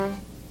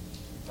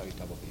So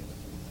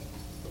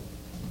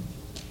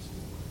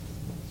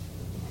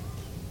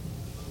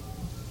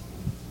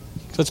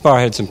let's bow our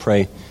heads and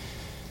pray.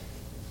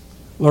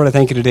 Lord, I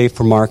thank you today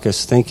for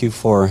Marcus. Thank you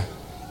for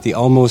the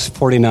almost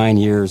 49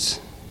 years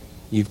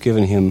you've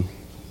given him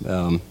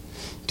to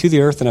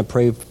the earth, and I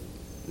pray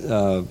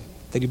that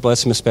you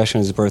bless him, especially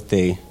on his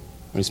birthday,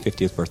 on his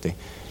 50th birthday.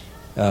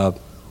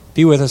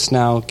 Be with us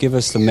now. Give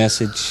us the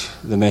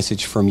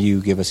message from you.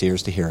 Give us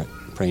ears to hear it.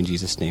 I pray in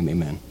Jesus' name,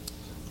 amen.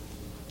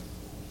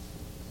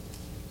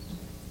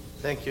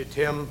 Thank you,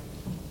 Tim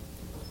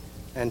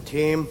and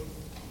team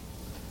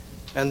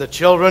and the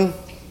children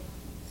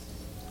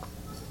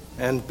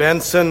and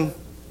Benson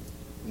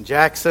and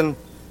Jackson.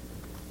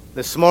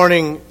 This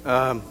morning,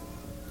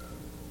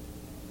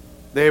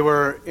 we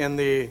were in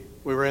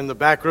the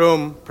back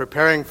room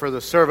preparing for the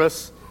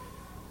service,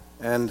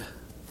 and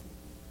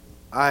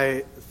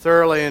I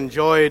thoroughly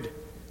enjoyed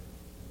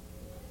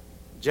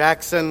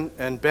Jackson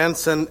and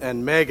Benson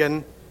and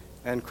Megan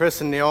and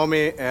Chris and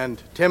Naomi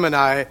and Tim and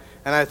I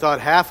thought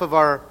half of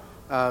our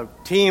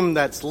team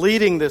that's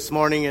leading this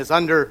morning is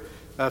under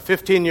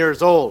 15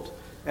 years old,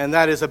 and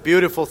that is a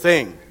beautiful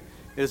thing.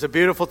 It is a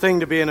beautiful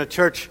thing to be in a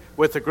church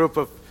with a group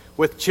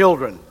with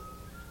children.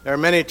 There are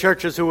many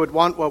churches who would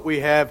want what we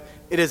have.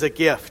 It is a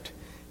gift.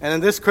 And in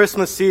this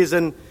Christmas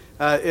season,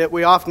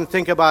 we often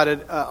think about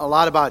it a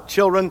lot about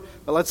children,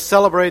 but let's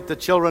celebrate the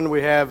children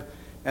we have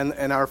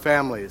and our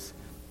families.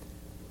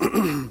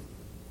 One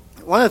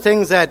of the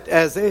things that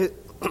as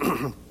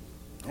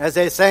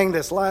they sang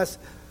this last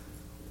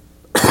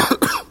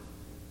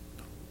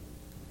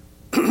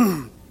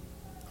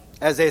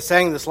as they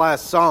sang this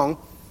last song,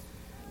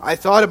 I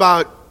thought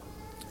about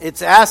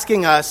it's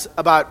asking us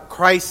about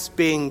Christ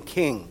being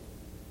king.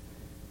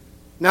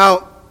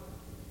 Now,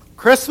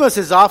 Christmas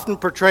is often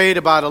portrayed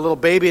about a little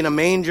baby in a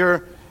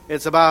manger.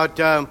 It's about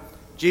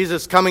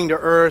Jesus coming to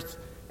earth,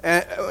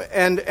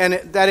 and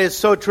that is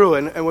so true,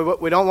 and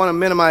we don't want to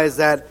minimize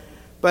that.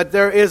 But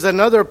there is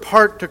another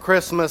part to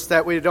Christmas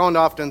that we don't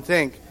often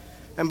think.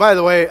 And by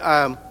the way,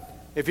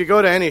 if you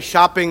go to any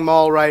shopping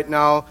mall right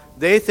now,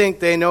 they think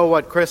they know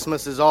what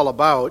Christmas is all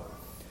about.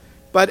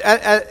 But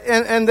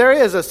and there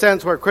is a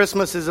sense where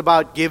Christmas is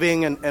about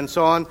giving and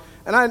so on.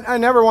 And I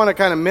never want to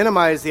kind of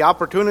minimize the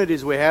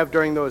opportunities we have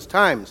during those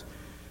times.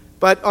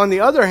 But on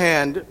the other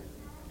hand,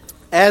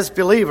 as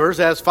believers,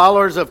 as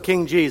followers of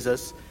King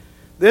Jesus,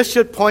 this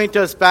should point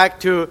us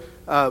back to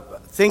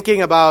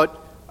thinking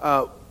about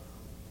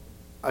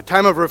a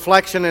time of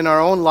reflection in our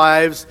own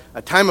lives,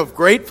 a time of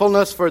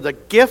gratefulness for the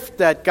gift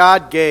that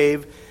God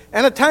gave,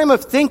 and a time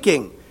of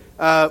thinking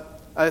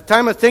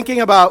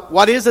about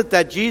what is it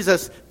that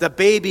Jesus, the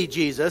baby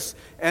Jesus,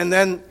 and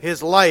then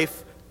his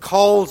life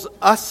calls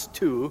us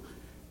to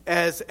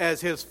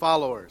as his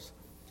followers.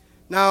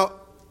 Now,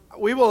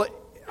 we will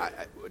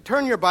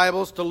turn your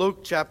Bibles to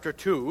Luke chapter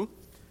 2.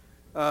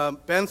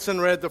 Benson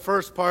read the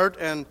first part,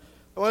 and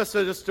I want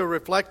us to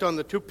reflect on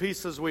the two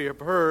pieces we have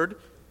heard.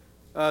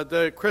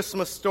 The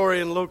Christmas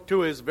story in Luke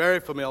 2 is very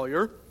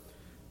familiar.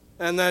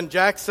 And then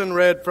Jackson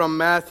read from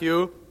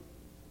Matthew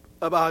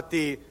about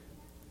the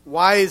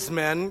wise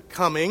men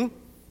coming.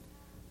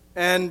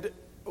 And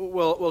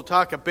we'll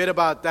talk a bit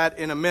about that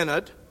in a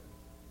minute.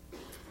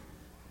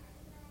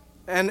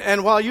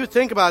 And while you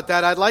think about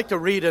that, I'd like to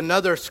read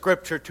another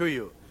scripture to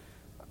you.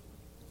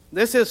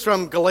 This is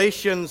from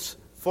Galatians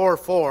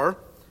 4:4,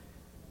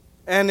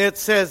 and it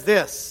says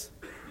this: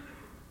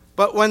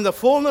 "But when the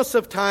fullness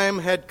of time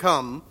had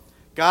come,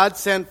 God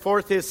sent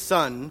forth his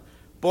Son,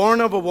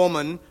 born of a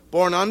woman,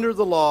 born under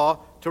the law,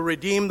 to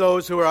redeem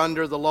those who are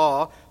under the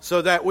law,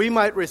 so that we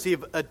might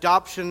receive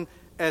adoption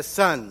as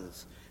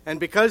sons. And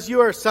because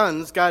you are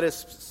sons, God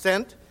has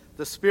sent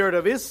the Spirit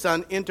of his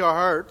Son into our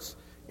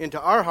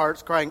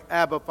hearts, crying,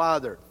 Abba,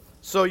 Father.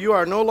 So you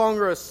are no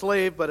longer a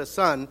slave, but a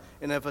son,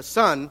 and if a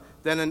son,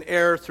 then an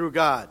heir through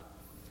God."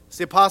 It's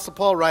the Apostle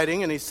Paul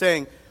writing, and he's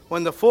saying,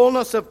 when the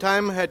fullness of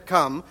time had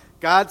come,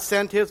 God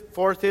sent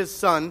forth his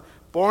Son,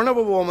 born of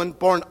a woman,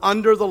 born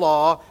under the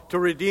law, to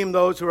redeem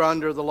those who are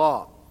under the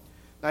law.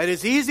 Now, it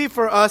is easy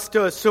for us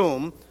to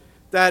assume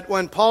that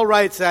when Paul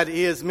writes that,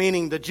 he is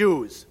meaning the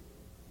Jews.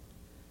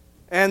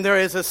 And there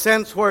is a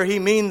sense where he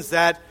means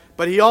that,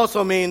 but he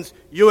also means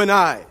you and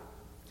I.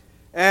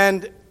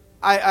 And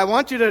I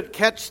want you to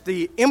catch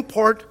the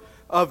import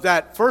of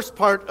that first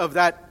part of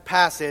that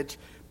passage,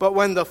 but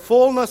when the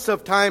fullness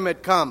of time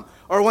had come,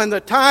 or when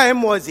the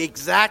time was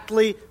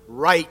exactly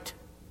right,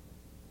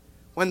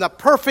 when the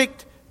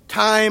perfect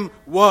time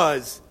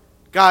was,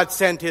 God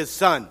sent his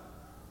Son.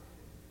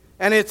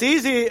 And it's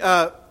easy,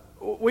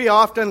 we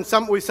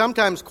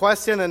sometimes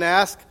question and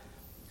ask,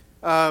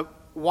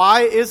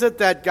 why is it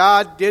that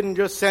God didn't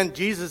just send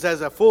Jesus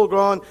as a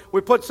full-grown? We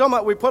put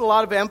a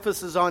lot of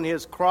emphasis on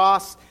his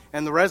cross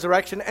and the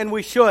resurrection, and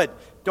we should.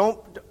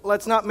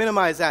 Let's not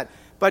minimize that.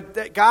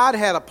 But God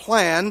had a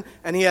plan,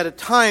 and he had a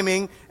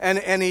timing,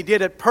 and he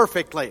did it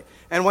perfectly.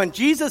 And when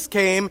Jesus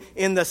came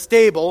in the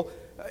stable,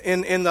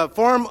 in the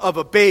form of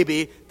a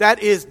baby,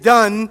 that is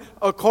done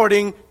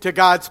according to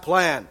God's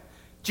plan.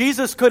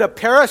 Jesus could have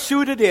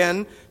parachuted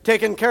in,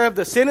 taken care of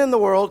the sin in the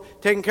world,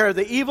 taken care of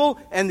the evil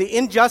and the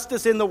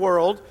injustice in the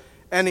world,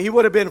 and he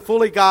would have been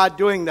fully God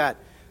doing that.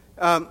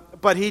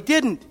 But he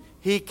didn't.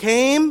 He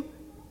came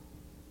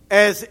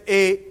as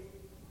a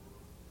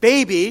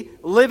baby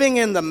living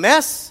in the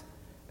mess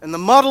and the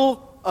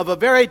muddle of a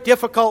very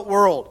difficult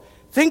world.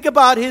 Think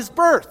about his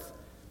birth.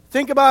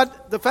 Think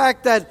about the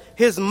fact that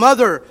his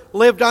mother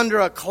lived under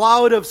a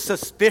cloud of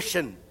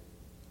suspicion.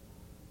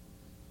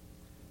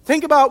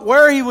 Think about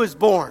where he was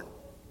born.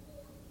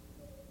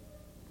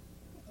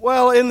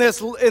 Well, in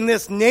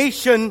this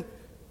nation,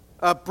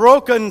 a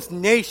broken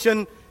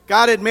nation,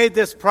 God had made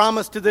this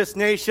promise to this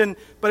nation,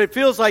 but it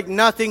feels like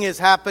nothing is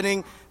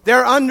happening.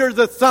 They're under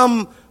the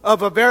thumb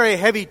of a very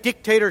heavy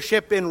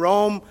dictatorship in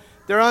Rome.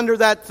 They're under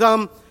that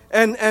thumb,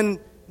 and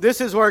this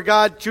is where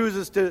God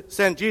chooses to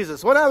send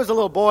Jesus. When I was a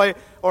little boy,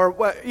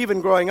 or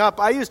even growing up,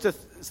 I used to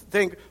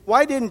think,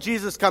 why didn't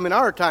Jesus come in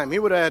our time? He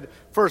would have had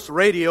first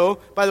radio.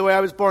 By the way,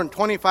 I was born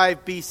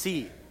 25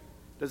 BC.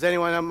 Does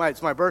anyone know?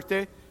 It's my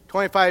birthday.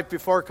 25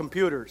 before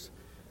computers.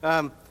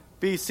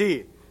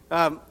 BC.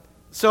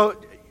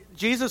 So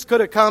Jesus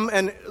could have come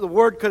and the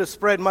word could have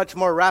spread much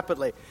more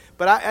rapidly.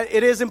 But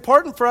it is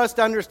important for us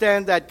to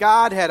understand that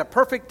God had a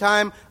perfect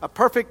time, a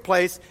perfect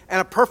place, and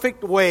a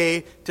perfect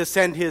way to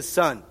send his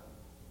son.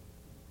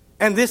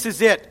 And this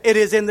is it. It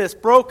is in this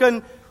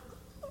broken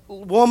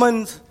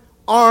woman's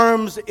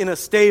arms in a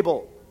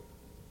stable.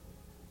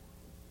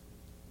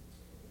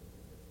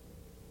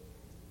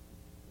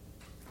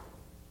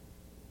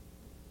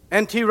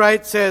 N.T.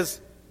 Wright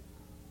says,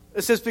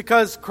 this is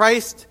because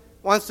Christ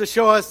wants to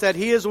show us that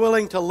he is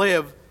willing to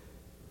live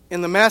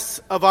in the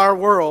mess of our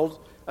world,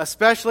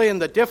 especially in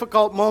the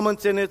difficult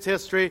moments in its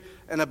history,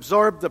 and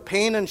absorb the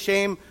pain and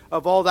shame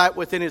of all that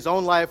within his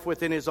own life,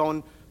 within his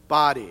own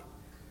body.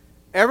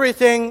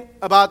 Everything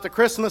about the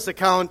Christmas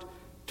account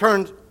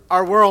turned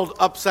our world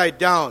upside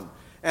down.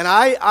 And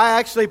I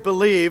actually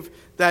believe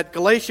that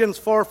Galatians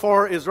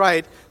 4:4 is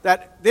right,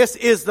 that this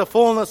is the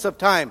fullness of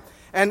time.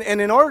 And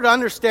in order to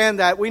understand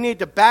that, we need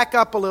to back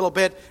up a little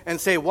bit and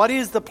say, what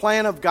is the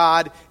plan of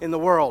God in the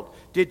world?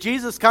 Did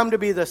Jesus come to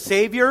be the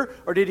Savior,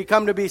 or did he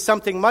come to be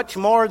something much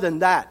more than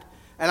that?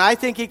 And I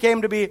think he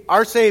came to be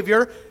our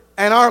Savior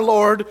and our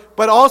Lord,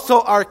 but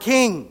also our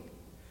King.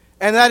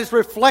 And that is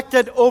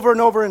reflected over and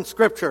over in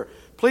Scripture.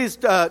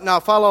 Please now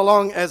follow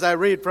along as I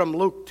read from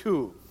Luke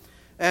 2.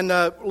 And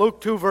Luke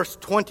 2, verse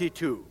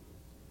 22.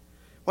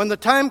 When the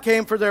time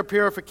came for their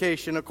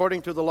purification,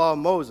 according to the law of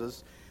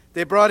Moses,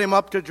 they brought him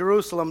up to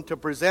Jerusalem to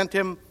present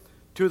him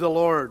to the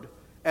Lord.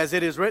 As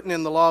it is written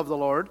in the law of the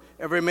Lord,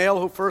 every male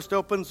who first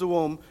opens the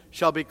womb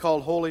shall be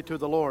called holy to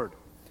the Lord.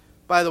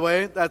 By the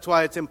way, that's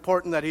why it's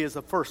important that he is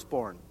the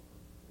firstborn.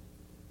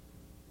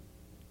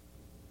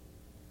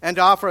 And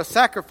to offer a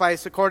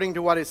sacrifice according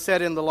to what is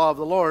said in the law of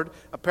the Lord,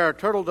 a pair of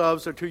turtle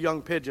doves or 2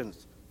 young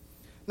pigeons.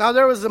 Now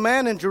there was a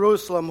man in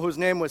Jerusalem whose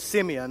name was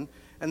Simeon,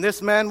 and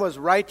this man was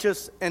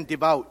righteous and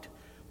devout,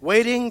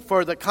 waiting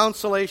for the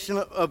consolation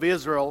of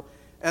Israel,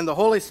 and the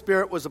Holy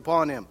Spirit was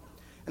upon him.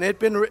 And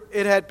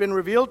it had been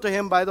revealed to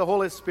him by the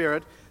Holy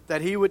Spirit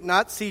that he would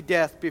not see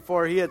death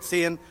before he had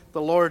seen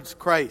the Lord's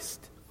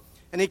Christ.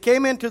 And he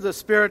came in the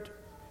Spirit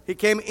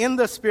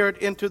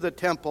into the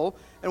temple,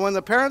 and when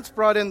the parents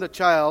brought in the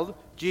child,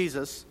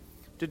 Jesus,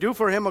 to do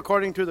for him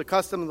according to the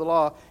custom of the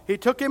law, he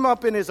took him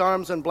up in his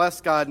arms and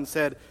blessed God and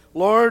said,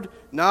 Lord,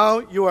 now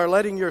you are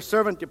letting your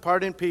servant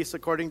depart in peace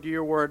according to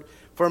your word,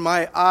 for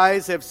my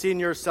eyes have seen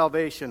your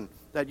salvation,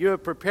 that you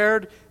have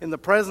prepared in the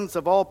presence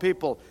of all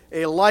people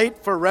a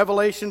light for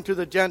revelation to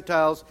the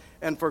Gentiles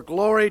and for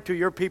glory to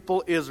your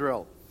people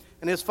Israel.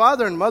 And his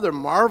father and mother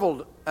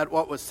marveled at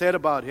what was said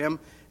about him.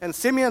 And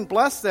Simeon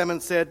blessed them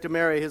and said to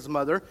Mary his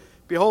mother,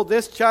 Behold,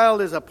 this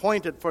child is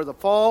appointed for the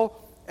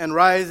fall and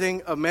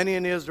rising of many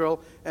in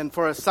Israel, and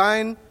for a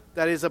sign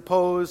that is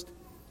opposed,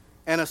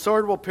 and a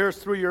sword will pierce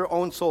through your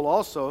own soul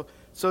also,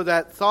 so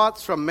that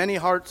thoughts from many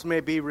hearts may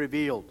be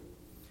revealed.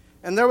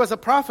 And there was a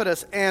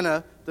prophetess,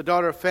 Anna, the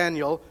daughter of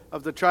Phanuel,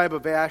 of the tribe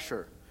of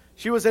Asher.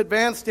 She was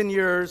advanced in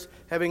years,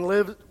 having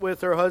lived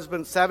with her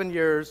husband 7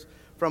 years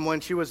from when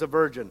she was a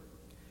virgin,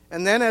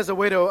 and then as a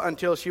widow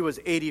until she was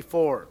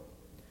 84.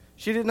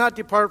 She did not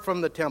depart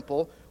from the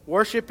temple,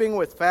 worshiping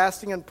with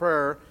fasting and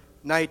prayer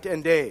night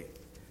and day.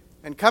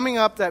 And coming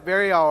up that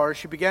very hour,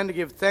 she began to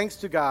give thanks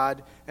to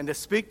God and to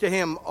speak of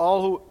him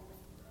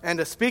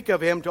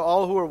to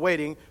all who were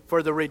waiting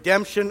for the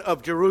redemption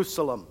of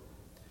Jerusalem.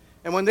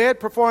 And when they had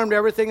performed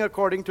everything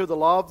according to the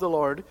law of the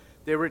Lord,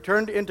 they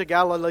returned into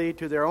Galilee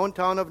to their own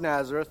town of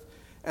Nazareth.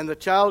 And the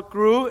child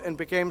grew and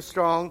became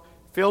strong,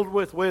 filled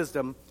with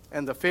wisdom,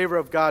 and the favor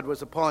of God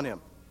was upon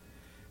him.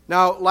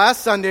 Now,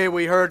 last Sunday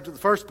we heard the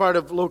first part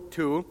of Luke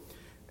 2,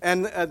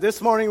 and this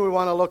morning we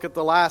want to look at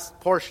the last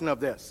portion of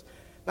this.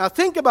 Now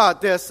think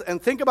about this,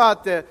 and think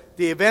about the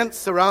events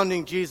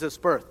surrounding Jesus'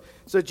 birth.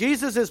 So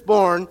Jesus is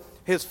born.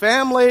 His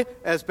family,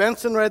 as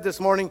Benson read this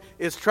morning,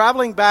 is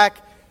traveling back,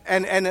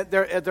 and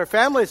their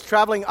family is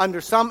traveling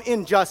under some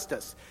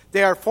injustice.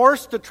 They are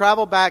forced to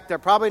travel back. They're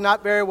probably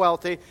not very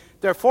wealthy.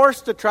 They're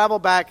forced to travel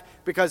back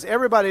because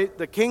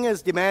the king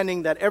is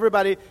demanding that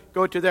everybody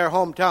go to their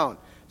hometown.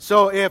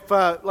 So if,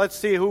 let's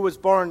see who was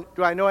born.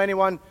 Do I know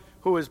anyone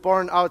who was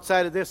born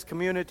outside of this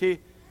community?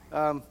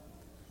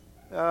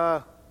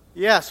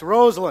 Yes,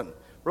 Rosalind.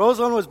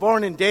 Rosalind was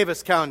born in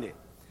Davis County,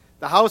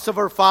 the house of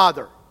her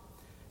father.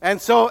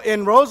 And so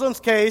in Rosalind's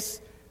case,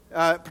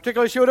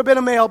 particularly she would have been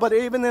a male, but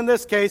even in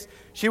this case,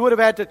 she would have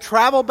had to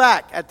travel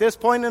back at this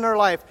point in her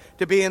life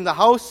to be in the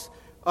house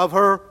of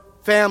her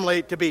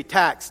family, to be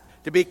taxed,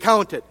 to be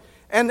counted.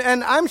 And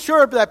I'm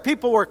sure that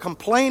people were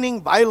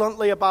complaining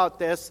violently about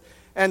this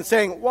and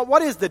saying, well,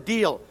 what is the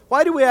deal?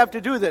 Why do we have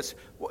to do this?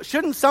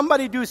 Shouldn't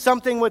somebody do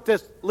something with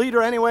this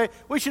leader anyway?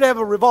 We should have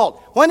a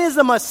revolt. When is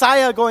the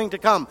Messiah going to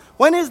come?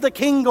 When is the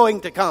king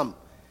going to come?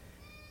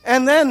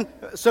 And then,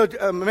 so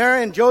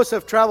Mary and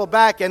Joseph travel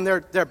back, and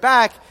they're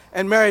back,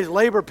 and Mary's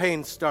labor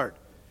pains start.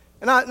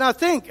 And now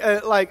think,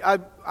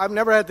 I've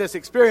never had this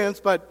experience,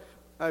 but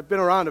I've been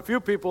around a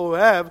few people who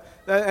have,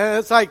 and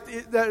it's like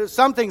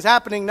something's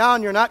happening now,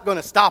 and you're not going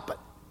to stop it.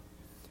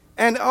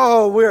 And,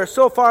 we're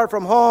so far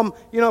from home.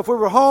 If we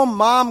were home,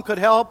 Mom could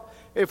help.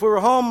 If we were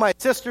home, my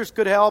sisters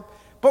could help.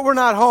 But we're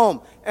not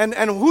home. And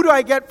who do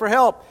I get for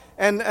help?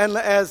 And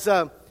as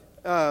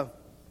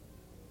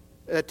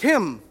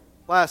Tim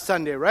last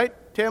Sunday, right?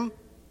 Tim?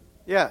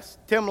 Yes,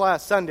 Tim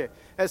last Sunday.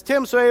 As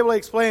Tim so ably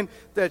explained,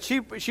 that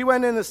she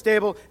went in the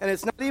stable, and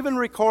it's not even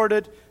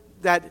recorded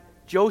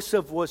that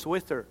Joseph was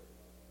with her.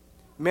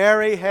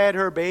 Mary had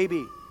her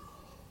baby.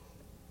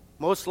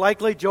 Most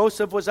likely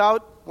Joseph was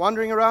out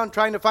wandering around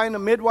trying to find a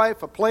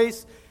midwife, a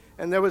place,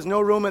 and there was no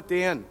room at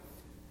the inn.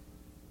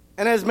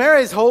 And as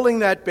Mary's holding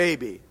that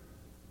baby,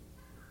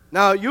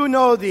 now you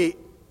know the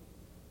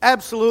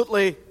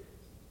absolutely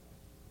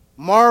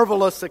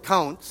marvelous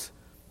accounts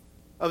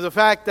of the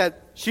fact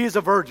that she's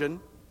a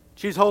virgin,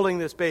 she's holding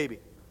this baby.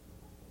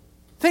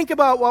 Think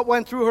about what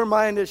went through her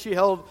mind as she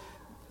held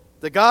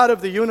the God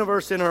of the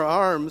universe in her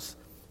arms,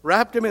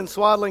 wrapped him in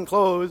swaddling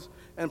clothes,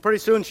 and pretty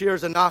soon she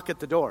hears a knock at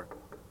the door.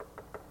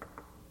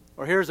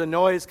 Or hears a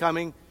noise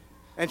coming,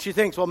 and she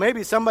thinks, well,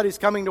 maybe somebody's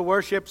coming to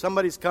worship,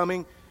 somebody's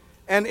coming,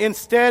 and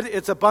instead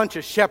it's a bunch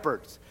of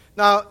shepherds.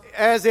 Now,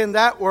 as in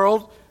that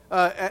world,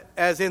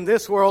 as in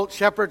this world,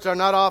 shepherds are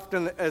not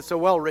often so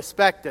well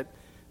respected.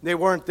 They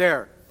weren't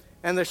there.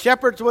 And the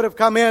shepherds would have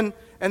come in,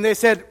 and they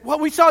said, well,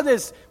 we saw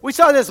this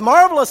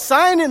marvelous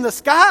sign in the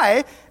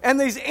sky, and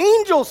these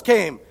angels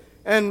came.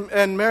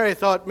 And Mary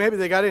thought maybe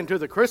they got into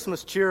the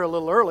Christmas cheer a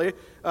little early.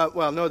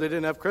 Well, no, they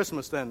didn't have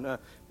Christmas then.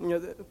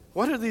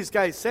 What are these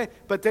guys saying?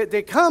 But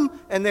they come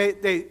and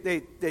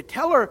they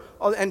tell her,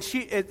 and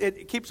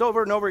it keeps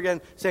over and over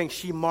again saying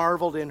she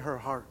marveled in her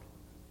heart.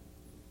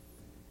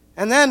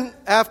 And then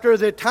after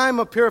the time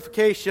of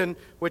purification,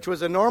 which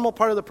was a normal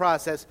part of the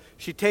process,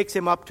 she takes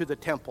him up to the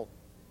temple.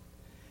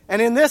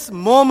 And in this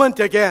moment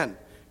again,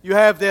 you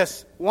have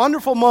this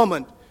wonderful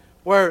moment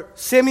where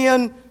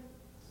Simeon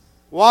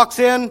walks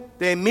in,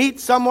 they meet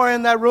somewhere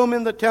in that room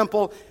in the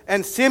temple,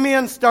 and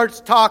Simeon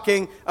starts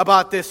talking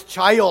about this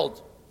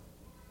child.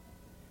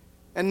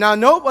 And now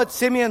note what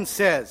Simeon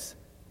says.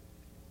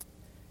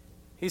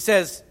 He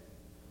says,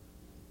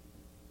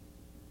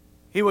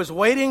 he was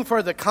waiting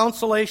for the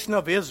consolation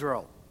of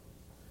Israel.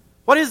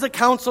 What is the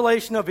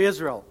consolation of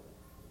Israel?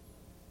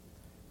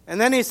 And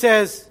then he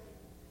says,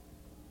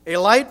 a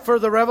light for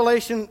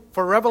revelation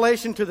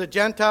to the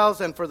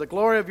Gentiles and for the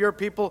glory of your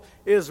people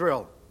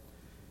Israel.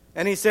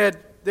 And he said,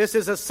 this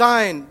is a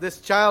sign. This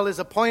child is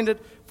appointed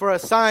for a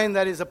sign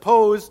that is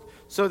opposed,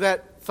 so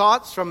that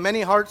thoughts from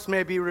many hearts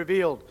may be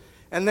revealed.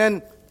 And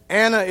then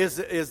Anna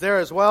is there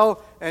as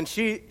well, and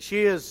she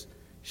is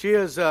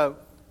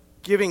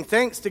giving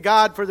thanks to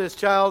God for this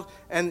child,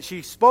 and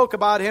she spoke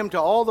about him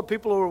to all the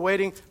people who were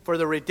waiting for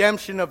the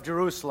redemption of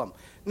Jerusalem.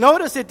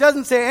 Notice it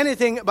doesn't say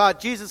anything about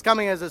Jesus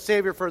coming as a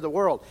Savior for the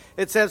world.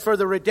 It says for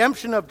the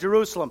redemption of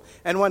Jerusalem.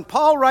 And when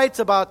Paul writes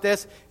about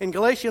this in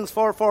Galatians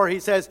 4:4, he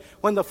says,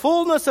 when the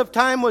fullness of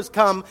time was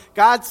come,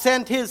 God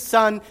sent his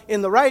Son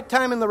in the right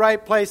time in the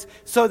right place,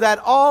 so that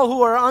all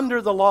who are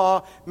under the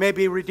law may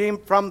be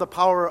redeemed from the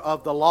power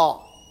of the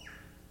law.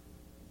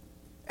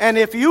 And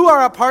if you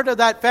are a part of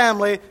that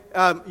family,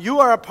 you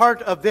are a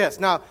part of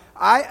this. Now,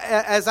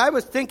 as I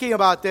was thinking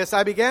about this,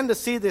 I began to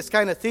see this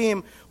kind of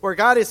theme where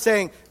God is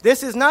saying,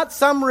 this is not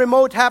some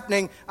remote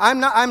happening.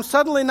 I'm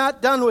suddenly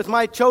not done with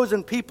my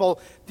chosen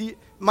people.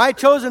 My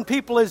chosen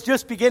people is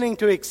just beginning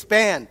to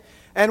expand.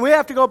 And we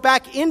have to go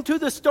back into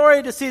the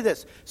story to see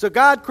this. So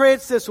God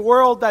creates this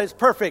world that is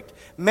perfect.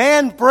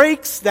 Man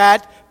breaks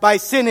that by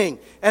sinning.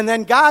 And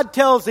then God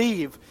tells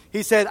Eve,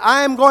 he said,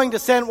 I am going to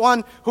send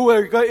one who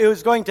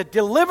is going to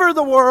deliver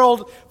the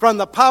world from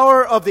the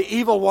power of the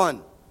evil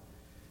one.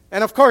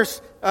 And of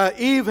course,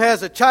 Eve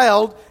has a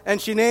child, and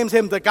she names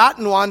him the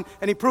Gotten One,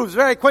 and he proves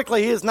very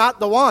quickly he is not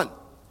the one.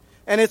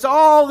 And it's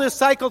all this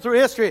cycle through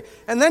history.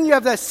 And then you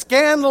have that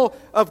scandal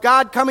of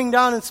God coming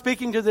down and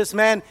speaking to this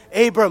man,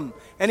 Abram.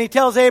 And he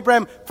tells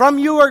Abram, from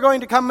you are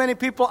going to come many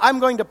people. I'm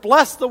going to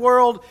bless the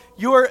world.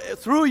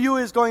 Through you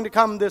is going to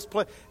come this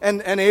place.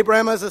 And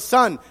Abram has a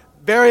son,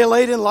 very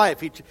late in life.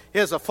 He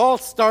has a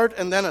false start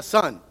and then a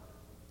son.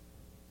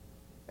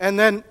 And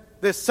then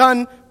the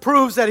Son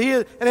proves that he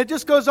is, and it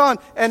just goes on.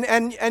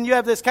 And you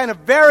have this kind of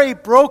very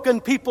broken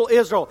people,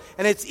 Israel.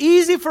 And it's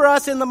easy for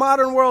us in the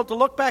modern world to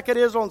look back at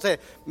Israel and say,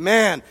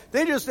 man,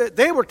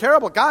 they were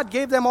terrible. God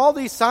gave them all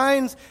these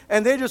signs,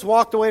 and they just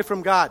walked away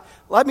from God.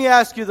 Let me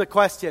ask you the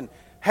question.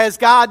 Has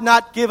God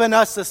not given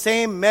us the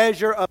same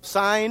measure of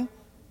sign?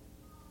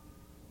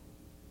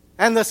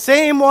 And the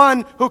same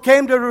one who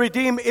came to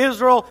redeem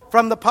Israel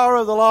from the power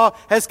of the law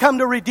has come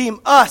to redeem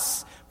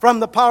us from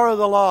the power of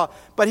the law.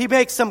 But he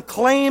makes some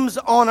claims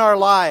on our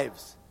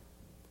lives.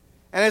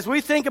 And as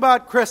we think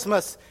about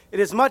Christmas, it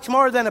is much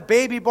more than a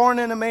baby born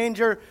in a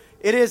manger.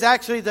 It is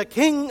actually the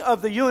King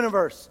of the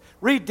universe.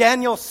 Read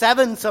Daniel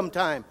 7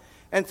 sometime.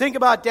 And think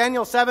about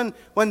Daniel 7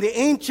 when the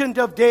Ancient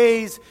of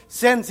Days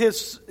sends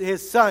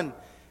his Son.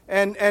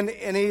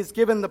 And he's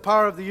given the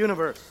power of the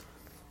universe.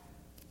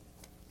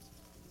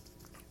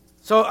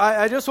 So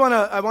I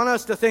want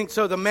us to think,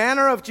 so the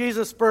manner of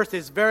Jesus' birth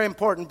is very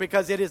important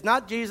because it is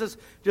not Jesus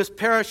just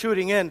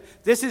parachuting in.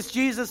 This is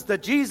the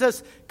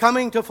Jesus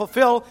coming to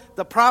fulfill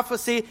the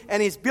prophecy,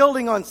 and he's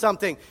building on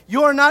something.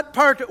 You are not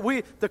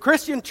the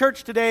Christian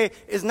church today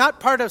is not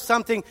part of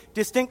something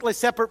distinctly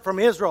separate from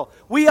Israel.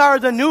 We are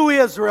the new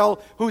Israel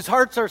whose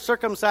hearts are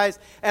circumcised,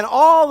 and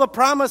all the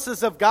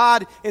promises of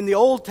God in the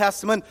Old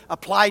Testament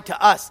apply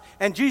to us.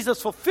 And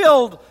Jesus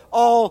fulfilled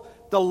all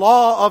the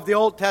law of the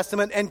Old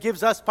Testament and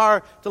gives us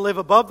power to live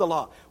above the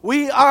law.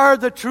 We are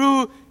the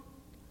true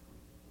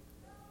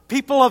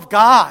people of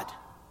God.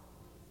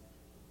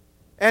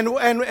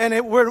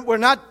 We're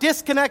not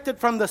disconnected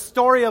from the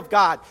story of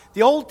God.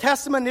 The Old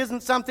Testament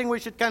isn't something we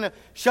should kind of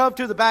shove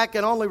to the back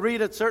and only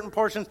read at certain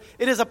portions.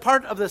 It is a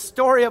part of the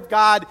story of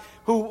God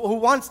who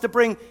wants to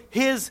bring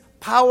his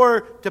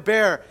power to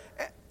bear.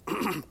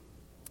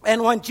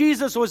 And when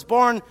Jesus was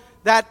born,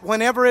 that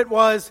whenever it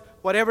was,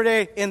 whatever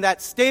day, in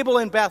that stable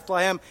in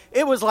Bethlehem,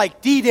 it was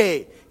like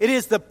D-Day. It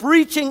is the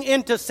breaching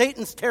into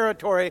Satan's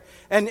territory,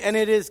 and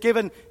it is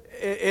given,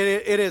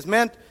 it is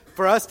meant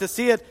for us to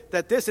see it,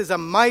 that this is a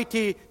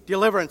mighty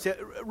deliverance.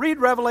 Read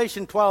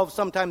Revelation 12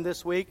 sometime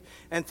this week,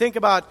 and think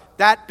about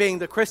that being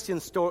the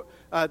Christmas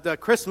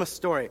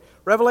story.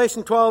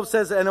 Revelation 12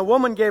 says, and a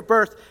woman gave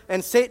birth,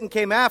 and Satan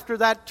came after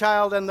that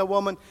child and the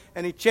woman,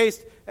 and he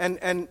chased,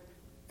 and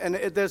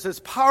there's this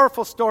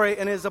powerful story,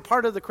 and it is a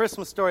part of the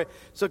Christmas story.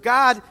 So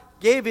God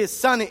gave his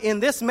Son in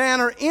this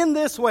manner, in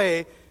this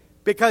way,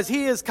 because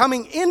he is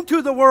coming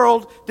into the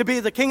world to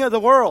be the King of the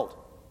world.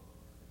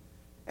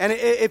 And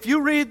if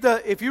you read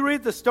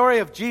the story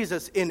of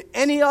Jesus in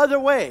any other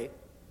way,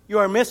 you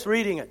are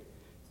misreading it.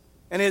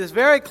 And it is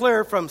very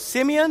clear from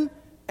Simeon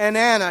and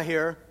Anna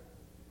here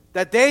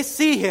that they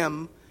see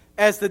him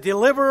as the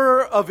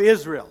deliverer of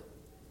Israel,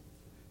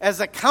 as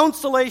the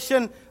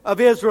consolation of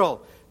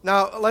Israel.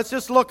 Now, let's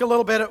just look a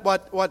little bit at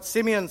what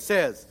Simeon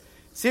says.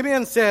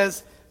 Simeon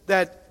says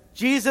that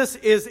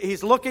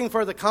he's looking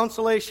for the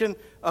consolation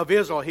of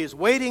Israel. He's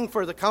waiting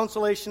for the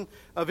consolation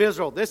of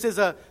Israel. This is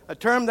a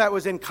term that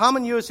was in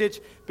common usage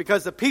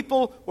because the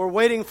people were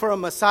waiting for a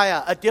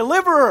Messiah, a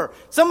deliverer,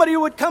 somebody who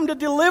would come to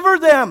deliver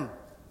them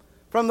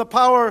from the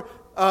power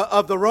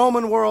of the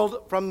Roman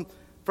world, from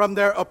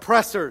their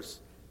oppressors.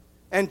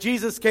 And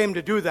Jesus came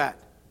to do that.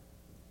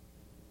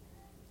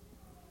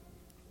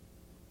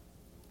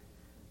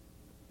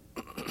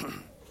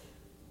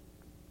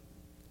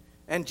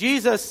 And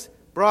Jesus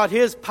brought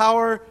his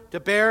power to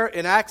bear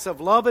in acts of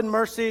love and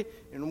mercy,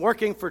 in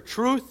working for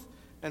truth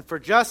and for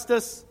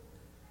justice.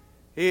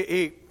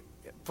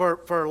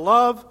 For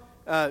love,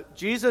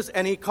 Jesus,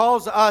 and he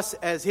calls us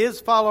as his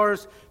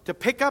followers to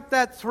pick up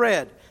that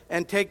thread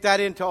and take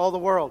that into all the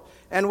world.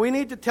 And we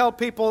need to tell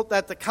people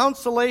that the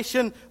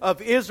consolation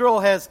of Israel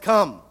has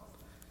come.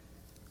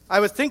 I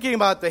was thinking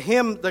about the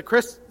hymn, the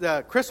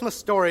Christmas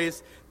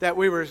stories that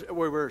we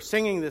were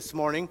singing this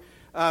morning.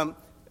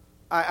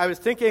 I was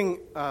thinking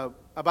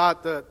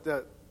about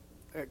the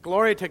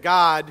glory to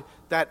God,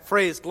 that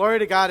phrase, glory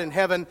to God in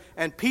heaven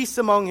and peace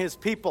among his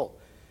people.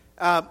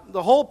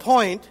 The whole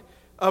point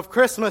of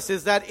Christmas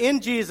is that in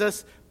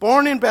Jesus,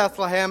 born in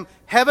Bethlehem,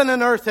 heaven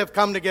and earth have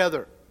come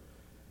together.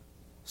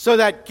 So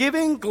that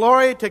giving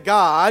glory to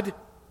God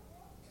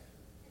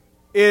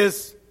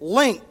is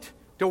linked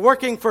to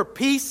working for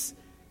peace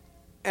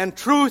and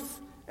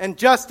truth and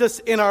justice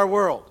in our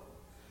world.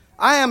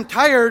 I am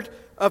tired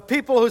of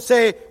people who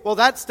say, well,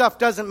 that stuff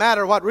doesn't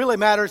matter. What really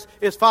matters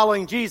is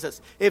following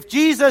Jesus. If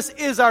Jesus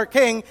is our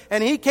King,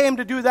 and he came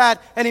to do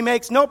that, and he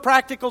makes no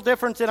practical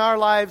difference in our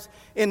lives,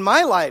 in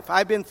my life,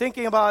 I've been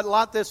thinking about it a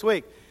lot this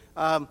week.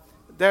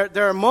 There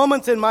are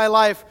moments in my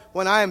life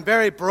when I am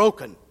very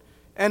broken.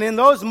 And in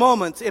those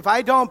moments, if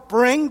I don't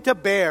bring to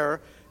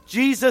bear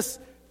Jesus,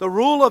 the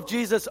rule of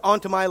Jesus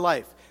onto my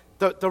life,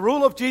 the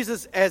rule of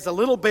Jesus as a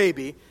little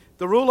baby,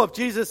 the rule of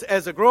Jesus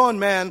as a grown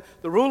man,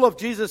 the rule of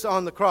Jesus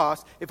on the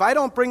cross, if I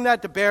don't bring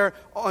that to bear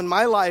on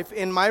my life,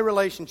 in my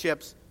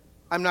relationships,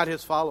 I'm not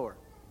his follower.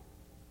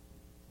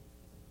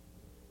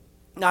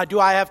 Now,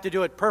 do I have to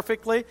do it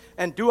perfectly?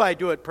 And do I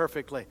do it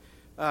perfectly?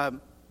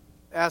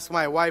 Ask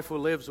my wife who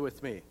lives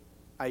with me.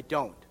 I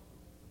don't.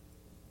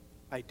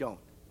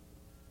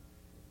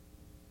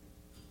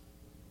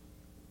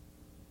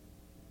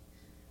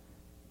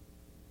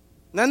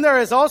 And then there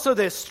is also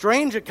this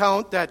strange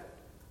account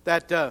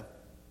that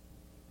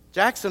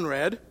Jackson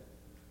read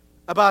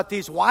about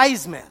these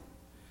wise men.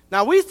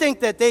 Now, we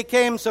think that they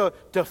came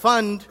to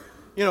fund,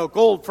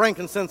 gold,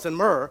 frankincense, and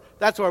myrrh.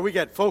 That's where we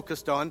get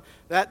focused on.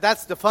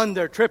 That's to fund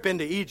their trip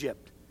into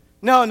Egypt.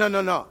 No.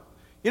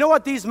 You know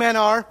what these men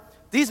are?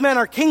 These men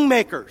are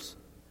kingmakers.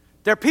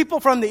 They're people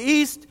from the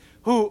East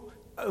who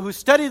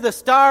study the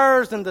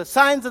stars and the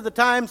signs of the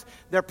times.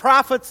 They're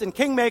prophets and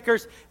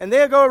kingmakers, and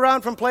they go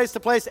around from place to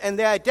place, and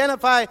they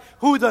identify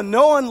who the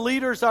known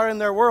leaders are in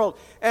their world.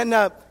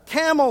 And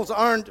camels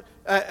aren't,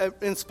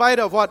 in spite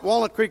of what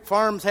Walnut Creek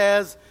Farms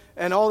has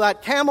and all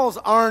that, camels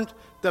aren't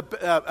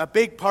a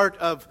big part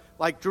of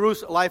like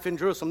life in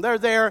Jerusalem. They're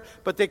there,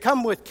 but they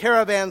come with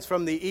caravans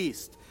from the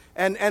east.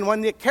 And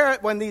when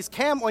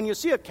you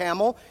see a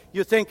camel,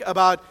 you think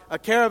about a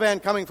caravan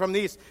coming from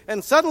the east.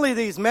 And suddenly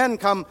these men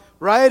come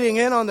riding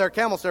in on their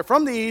camels. They're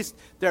from the east.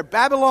 They're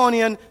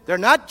Babylonian. They're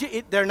not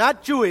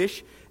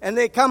Jewish, and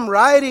they come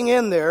riding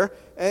in there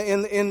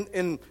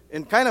in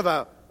kind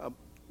of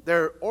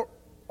they're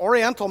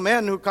Oriental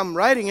men who come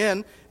riding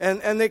in,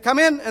 and they come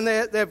in and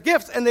they have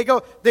gifts, and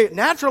they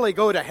naturally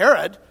go to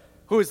Herod,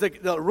 who is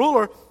the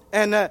ruler,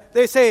 and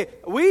they say,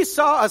 "We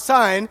saw a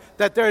sign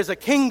that there is a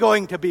king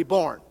going to be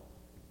born."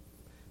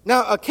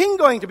 Now, a king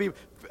going to be...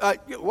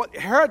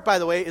 Herod, by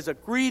the way, is a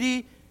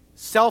greedy,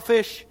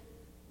 selfish,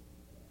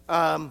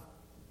 violent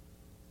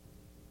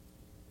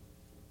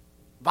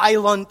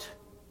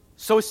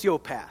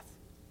sociopath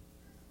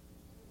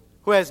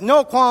who has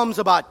no qualms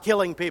about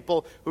killing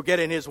people who get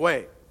in his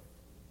way.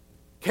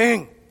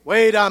 King,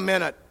 wait a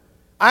minute.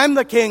 I'm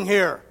the king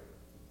here.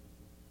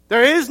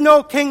 There is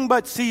no king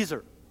but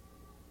Caesar.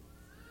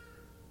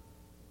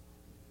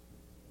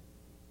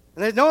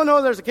 And they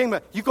no, there's a king,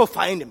 but you go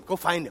find him. Go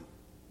find him.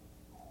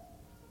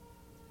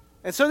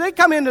 And so they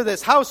come into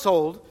this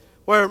household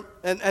where,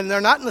 and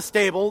they're not in the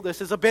stable.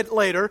 This is a bit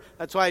later.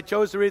 That's why I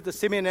chose to read the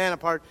Simeon and Anna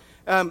part.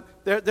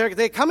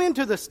 They come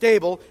into the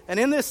stable, and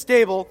in this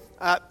stable,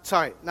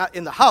 not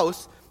in the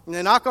house, and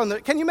they knock on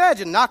can you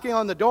imagine knocking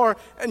on the door,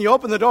 and you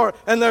open the door,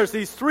 and there's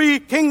these three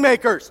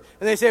kingmakers,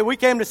 and they say, "We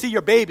came to see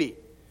your baby."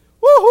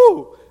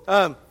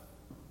 Woohoo!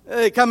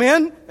 They come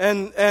in,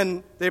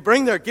 and they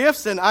bring their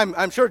gifts, and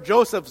I'm sure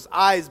Joseph's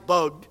eyes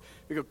bugged.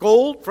 You go,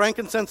 gold,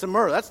 frankincense, and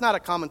myrrh. That's not a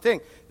common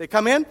thing. They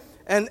come in,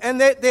 and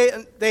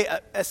they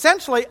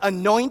essentially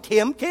anoint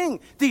him king.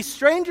 These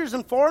strangers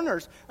and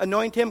foreigners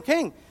anoint him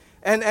king.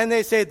 And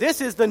they say,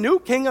 "This is the new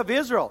king of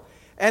Israel."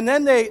 And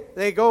then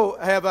they go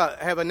have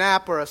a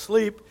nap or a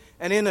sleep,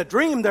 and in a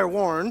dream they're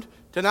warned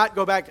to not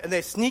go back, and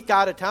they sneak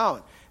out of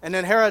town. And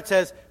then Herod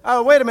says,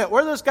 "Oh, wait a minute,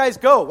 where those guys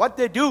go? What'd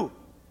they do?"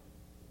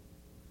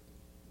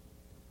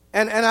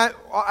 And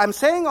I'm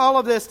saying all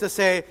of this to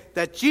say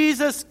that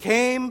Jesus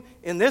came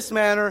in this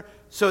manner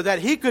so that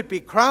he could be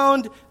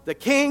crowned the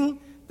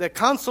king, the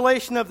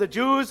consolation of the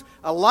Jews,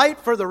 a light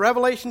for the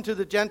revelation to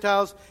the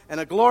Gentiles, and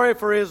a glory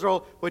for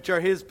Israel, which are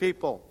his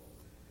people.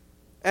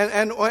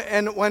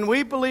 And when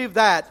we believe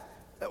that,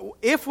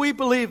 if we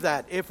believe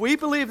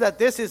that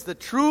this is the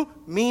true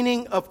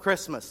meaning of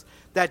Christmas,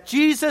 that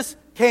Jesus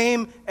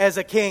came as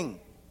a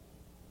king,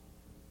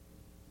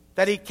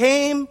 that he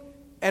came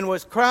and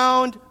was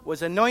crowned,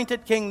 was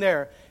anointed king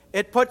there,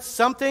 it puts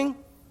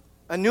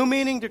a new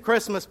meaning to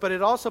Christmas, but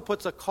it also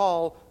puts a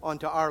call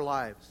onto our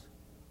lives.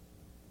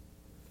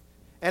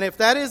 And if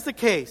that is the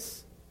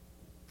case,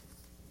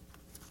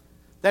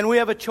 then we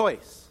have a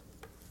choice.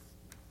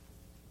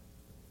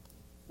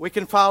 We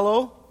can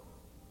follow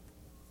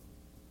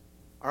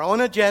our own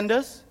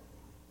agendas.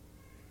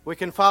 We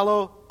can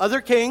follow other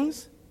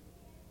kings,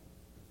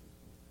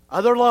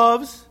 other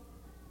loves,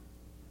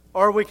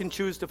 or we can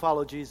choose to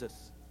follow Jesus.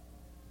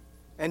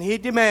 And he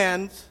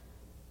demands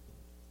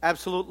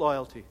absolute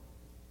loyalty.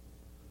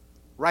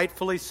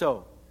 Rightfully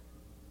so.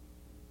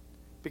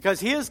 Because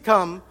he has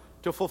come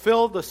to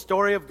fulfill the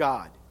story of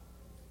God.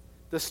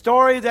 The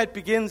story that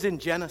begins in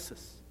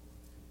Genesis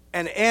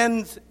and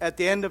ends at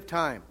the end of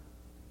time.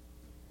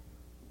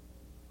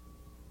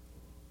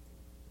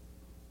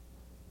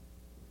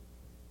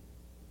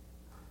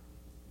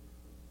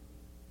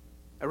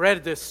 I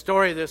read this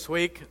story this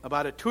week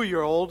about a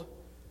 2-year-old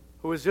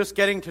who was just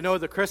getting to know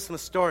the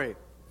Christmas story.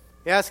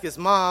 He asked his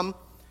mom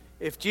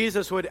if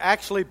Jesus would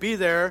actually be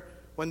there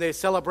when they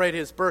celebrate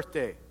his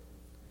birthday.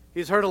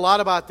 He's heard a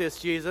lot about this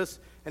Jesus,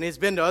 and he's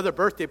been to other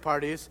birthday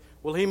parties.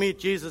 Will he meet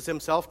Jesus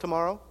himself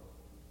tomorrow?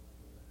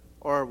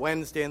 Or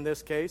Wednesday in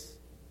this case?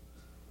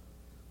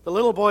 The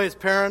little boy's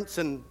parents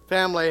and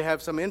family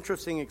have some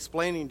interesting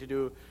explaining to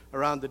do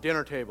around the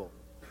dinner table.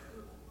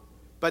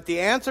 But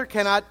the answer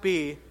cannot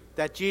be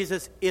that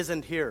Jesus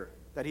isn't here,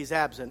 that he's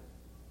absent.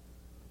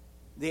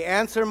 The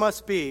answer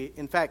must be,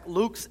 in fact,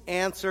 Luke's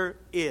answer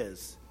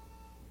is,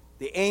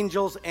 the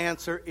angel's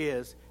answer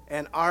is,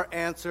 and our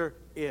answer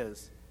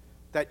is,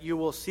 that you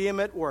will see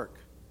him at work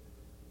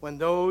when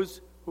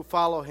those who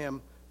follow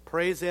him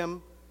praise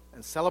him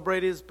and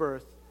celebrate his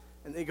birth,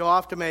 and they go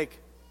off to make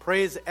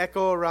praise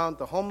echo around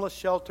the homeless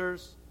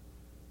shelters,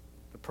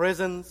 the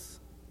prisons,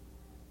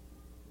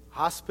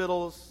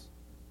 hospitals,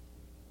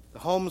 the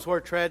homes where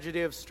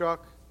tragedy has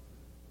struck,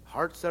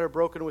 hearts that are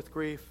broken with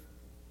grief.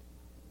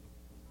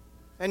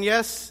 And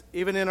yes,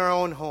 even in our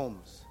own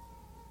homes.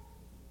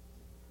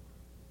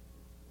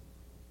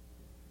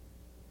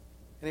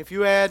 And if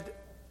you add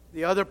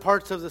the other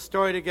parts of the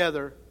story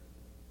together,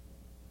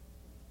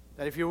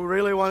 that if you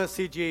really want to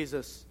see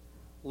Jesus,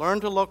 learn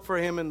to look for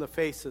him in the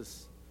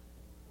faces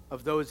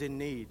of those in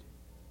need,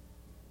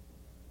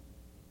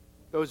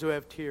 those who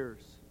have tears,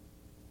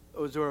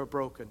 those who are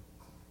broken,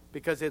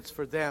 because it's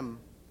for them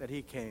that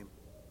he came.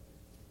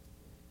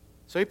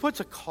 So he puts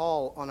a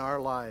call on our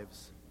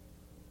lives.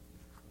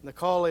 And the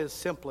call is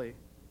simply,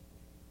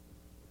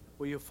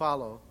 will you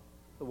follow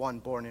the one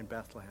born in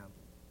Bethlehem?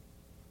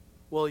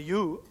 Will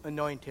you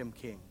anoint him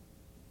king?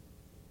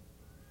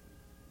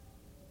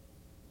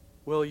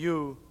 Will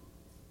you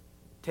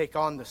take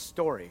on the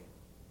story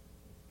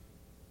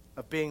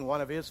of being one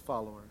of his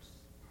followers?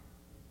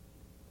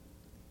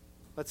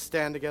 Let's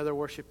stand together,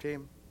 worship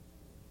team.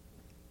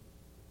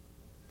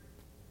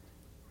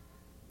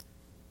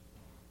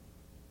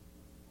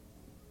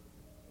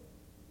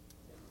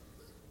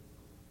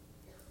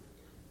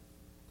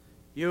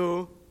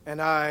 You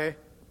and I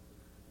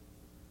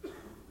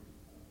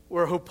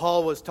were who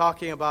Paul was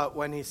talking about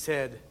when he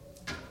said,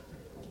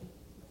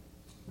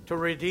 to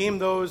redeem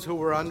those who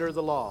were under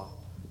the law,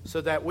 so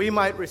that we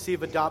might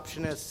receive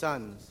adoption as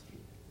sons.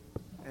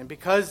 And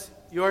because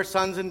you are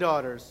sons and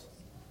daughters,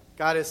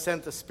 God has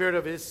sent the Spirit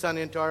of his Son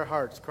into our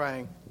hearts,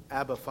 crying,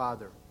 Abba,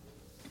 Father.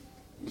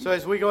 So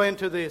as we go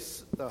into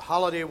the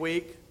holiday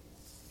week,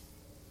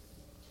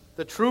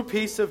 the true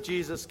peace of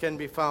Jesus can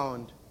be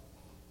found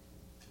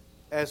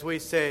as we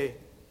say,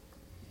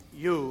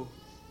 you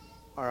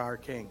are our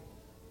King.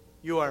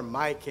 You are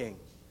my King.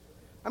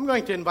 I'm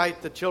going to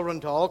invite the children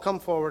to all come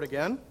forward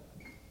again.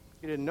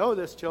 You didn't know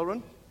this,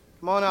 children.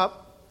 Come on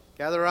up.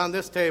 Gather around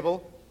this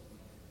table.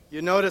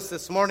 You notice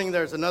this morning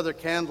there's another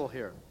candle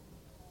here.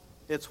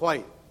 It's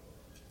white.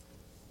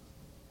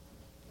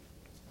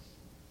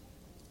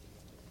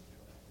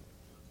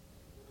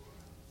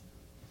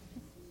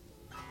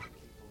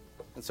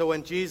 And so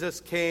when Jesus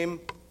came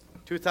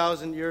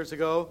 2,000 years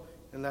ago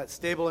in that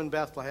stable in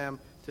Bethlehem,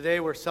 today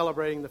we're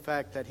celebrating the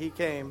fact that he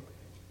came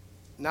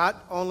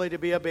not only to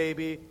be a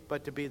baby,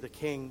 but to be the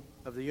King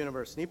of the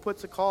universe. And he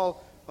puts a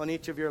call on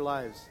each of your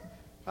lives.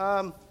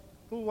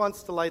 Who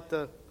wants to light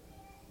the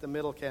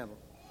middle candle?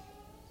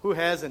 Who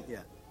hasn't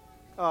yet?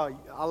 Oh,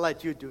 I'll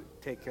let you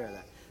take care of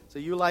that. So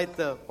you light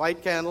the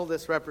white candle.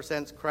 This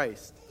represents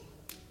Christ.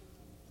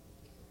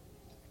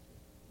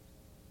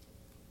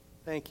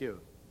 Thank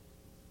you.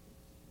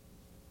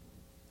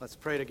 Let's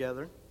pray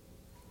together.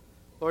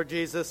 Lord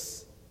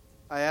Jesus,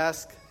 I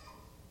ask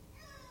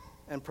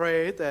and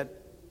pray that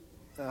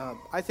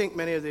I think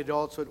many of the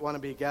adults would want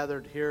to be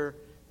gathered here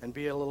and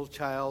be a little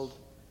child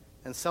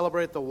and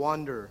celebrate the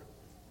wonder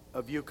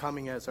of you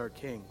coming as our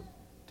King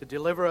to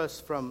deliver us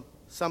from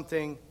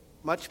something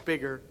much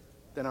bigger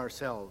than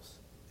ourselves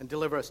and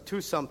deliver us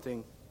to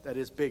something that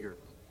is bigger.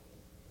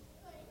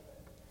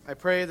 I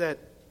pray that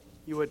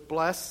you would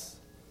bless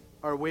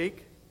our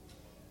week,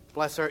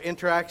 bless our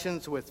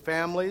interactions with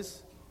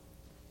families,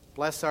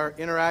 bless our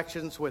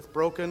interactions with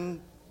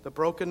the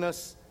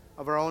brokenness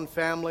of our own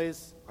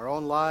families, our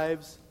own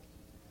lives,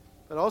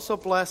 but also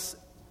bless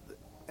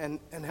and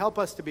help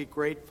us to be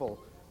grateful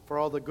for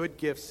all the good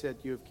gifts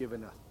that you've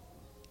given us.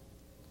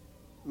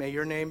 May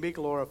your name be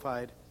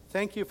glorified.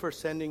 Thank you for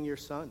sending your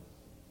Son.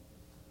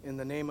 In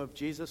the name of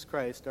Jesus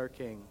Christ, our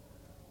King,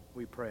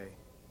 we pray.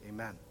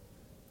 Amen.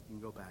 You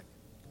can go back.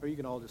 Or you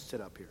can all just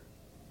sit up here.